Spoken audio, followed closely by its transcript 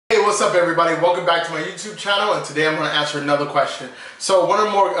What's up everybody? Welcome back to my YouTube channel, and today I'm going to answer another question. So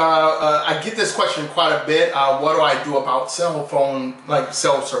I get this question quite a bit. What do I do about cell phone, like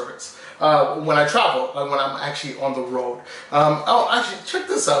cell service, when I travel, like when I'm actually on the road? Actually, check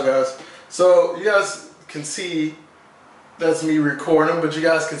this out, guys. So you guys can see that's me recording, but you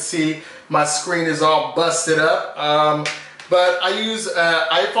guys can see my screen is all busted up. But I use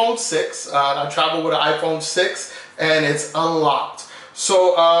iPhone 6. I travel with an iPhone 6, and it's unlocked.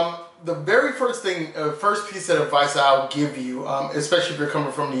 So the very first thing, first piece of advice I'll give you, especially if you're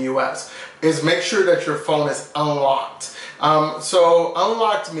coming from the US, is make sure that your phone is unlocked. So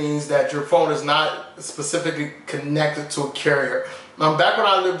unlocked means that your phone is not specifically connected to a carrier. Back when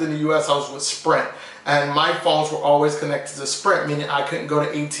I lived in the US, I was with Sprint, and my phones were always connected to Sprint, meaning I couldn't go to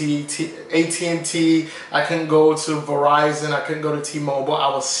AT&T, I couldn't go to Verizon, I couldn't go to T-Mobile. I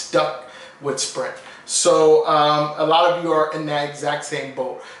was stuck with Sprint. So a lot of you are in that exact same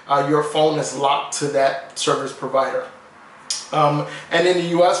boat. Your phone is locked to that service provider. And in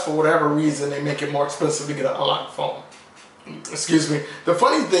the US, for whatever reason, they make it more expensive to get an unlocked phone. Excuse me. The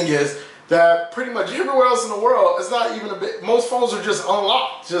funny thing is that pretty much everywhere else in the world, it's not even a bit, most phones are just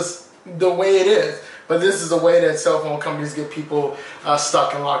unlocked, just the way it is. But this is the way that cell phone companies get people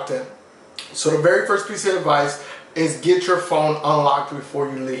stuck and locked in. So the very first piece of advice is get your phone unlocked before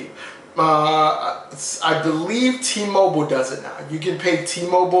you leave. I believe T-Mobile does it now. You can pay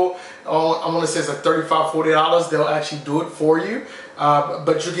T-Mobile, I want to say it's like $35, $40. They'll actually do it for you.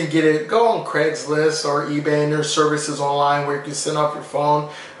 But you can get it, go on Craigslist or eBay, and there's services online where you can send off your phone.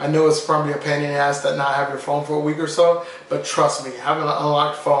 I know it's probably a pain in the ass to not have your phone for a week or so, but trust me, having an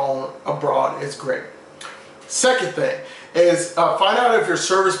unlocked phone abroad is great. Second thing is find out if your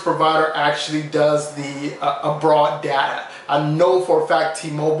service provider actually does the abroad data. I know for a fact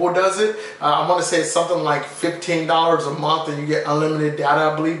T-Mobile does it. I want to say it's something like $15 a month and you get unlimited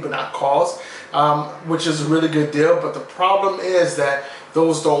data, I believe, but not calls, which is a really good deal. But the problem is that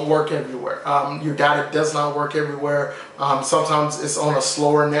those don't work everywhere. Your data does not work everywhere. Sometimes it's on a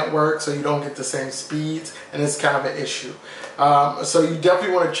slower network, so you don't get the same speeds, and it's kind of an issue. So you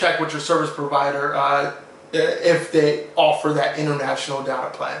definitely want to check with your service provider if they offer that international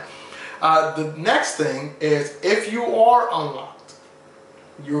data plan. The next thing is, if you are unlocked,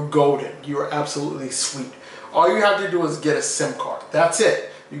 you're golden. You're absolutely sweet. All you have to do is get a SIM card. That's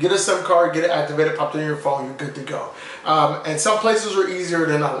it. You get a SIM card, get it activated, popped in your phone, you're good to go. And some places are easier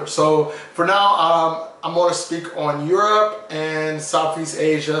than others. So for now, I'm going to speak on Europe and Southeast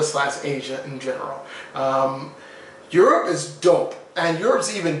Asia / Asia in general. Europe is dope, and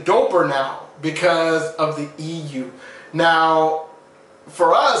Europe's even doper now because of the EU. Now,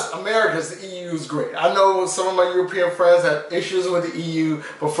 for us, Americans, the EU is great. I know some of my European friends have issues with the EU,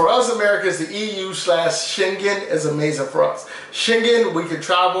 but for us Americans, the EU / Schengen is amazing for us. Schengen, we can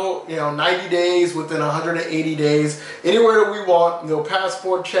travel, 90 days, within 180 days, anywhere that we want, no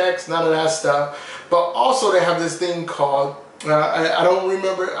passport checks, none of that stuff. But also they have this thing called, I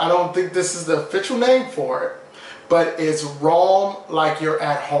don't think this is the official name for it, but it's roam like you're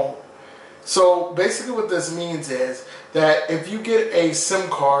at home. So basically what this means is that if you get a SIM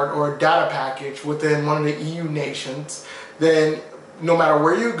card or a data package within one of the EU nations, then no matter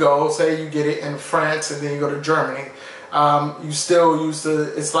where you go, say you get it in France and then you go to Germany, you still use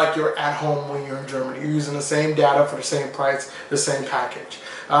it's like you're at home when you're in Germany. You're using the same data for the same price, the same package.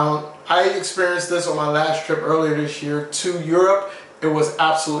 I experienced this on my last trip earlier this year to Europe. It was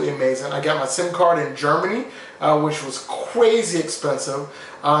absolutely amazing. I got my SIM card in Germany, which was crazy expensive.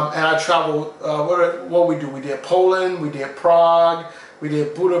 And I traveled, what we do, we did Poland, we did Prague, we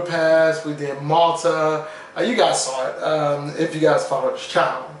did Budapest, we did Malta. You guys saw it, if you guys follow this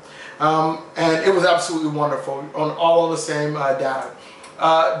channel. And it was absolutely wonderful, all on the same data.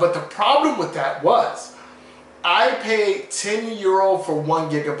 But the problem with that was, I paid €10 for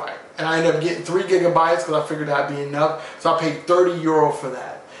 1 gigabyte. And I ended up getting 3 gigabytes because I figured that'd be enough. So I paid €30 for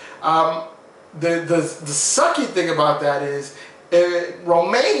that. The sucky thing about that is,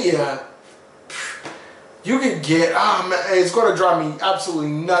 Romania, you can get, it's going to drive me absolutely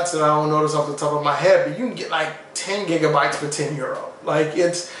nuts and I don't know this off the top of my head, but you can get like 10 gigabytes for €10. Like,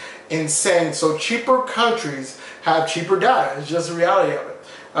 it's insane. So cheaper countries have cheaper data. It's just the reality of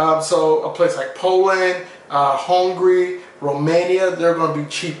it. So a place like Poland, Hungary, Romania, they're going to be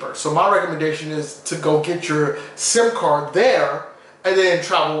cheaper. So my recommendation is to go get your SIM card there and then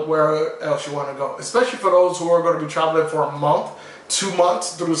travel where else you want to go. Especially for those who are going to be traveling for a month, 2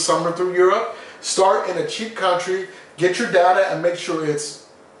 months through the summer through Europe. Start in a cheap country, get your data, and make sure it's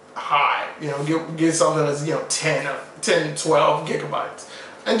high. Get something that's 10, 12 gigabytes,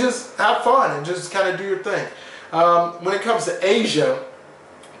 and just have fun and just kind of do your thing. When it comes to Asia,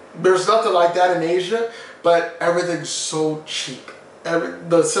 There's nothing like that in Asia, but everything's so cheap.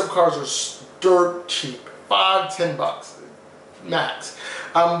 The SIM cards are dirt cheap, $5–10 max.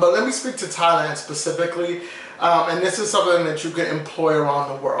 But let me speak to Thailand specifically, and this is something that you can employ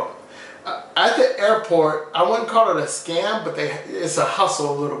around the world. At the airport, I wouldn't call it a scam, but it's a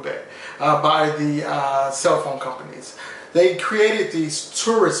hustle a little bit by the cell phone companies. They created these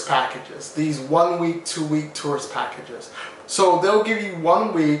tourist packages, these 1 week, 2 week tourist packages. So they'll give you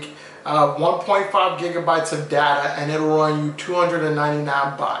 1 week, 1.5 gigabytes of data, and it'll run you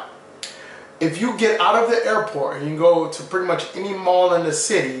 299 baht. If you get out of the airport and you go to pretty much any mall in the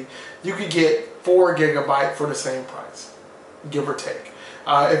city, you could get 4 gigabytes for the same price, give or take,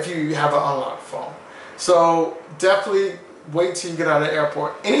 if you have an unlocked phone. So definitely wait till you get out of the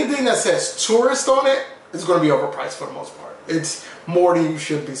airport. Anything that says tourist on it is going to be overpriced for the most part. It's more than you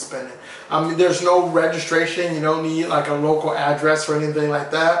should be spending. There's no registration. You don't need like a local address or anything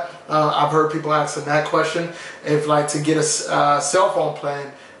like that. I've heard people asking that question. If like to get a cell phone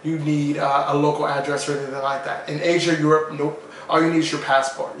plan, you need a local address or anything like that. In Asia, Europe, nope. All you need is your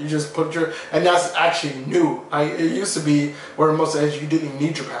passport. You just put your, and that's actually new. It used to be where most of you didn't even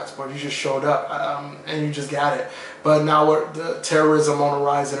need your passport. You just showed up and you just got it. But now with the terrorism on the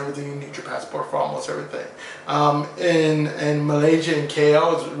rise and everything, you need your passport for almost everything. In Malaysia and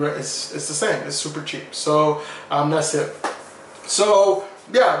KL, it's the same. It's super cheap. So that's it. So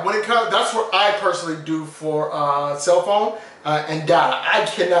yeah, when it comes, that's what I personally do for cell phone and data. I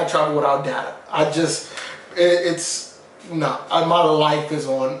cannot travel without data. My life is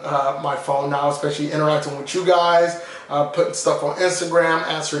on my phone now, especially interacting with you guys, putting stuff on Instagram,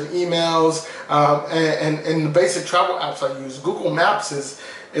 answering emails, and the basic travel apps I use. Google Maps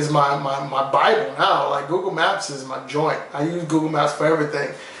is my Bible now. Like Google Maps is my joint. I use Google Maps for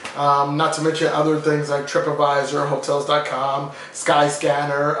everything. Not to mention other things like TripAdvisor, Hotels.com,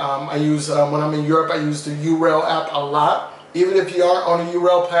 Skyscanner. I use when I'm in Europe, I use the URail app a lot. Even if you aren't on a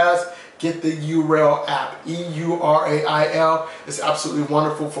URail pass, get the URail app, EURAIL. It's absolutely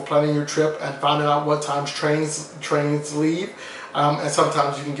wonderful for planning your trip and finding out what times trains leave. And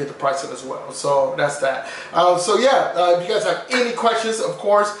sometimes you can get the price of it as well. So that's that. So yeah, if you guys have any questions, of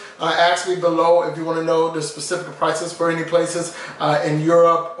course, ask me below. If you want to know the specific prices for any places in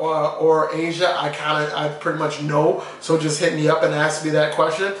Europe or Asia, I pretty much know. So just hit me up and ask me that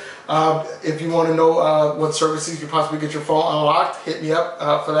question. If you want to know what services you possibly get your phone unlocked, hit me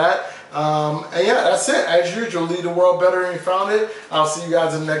up for that. And yeah, that's it. As usual, leave the world better than you found it. I'll see you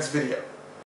guys in the next video.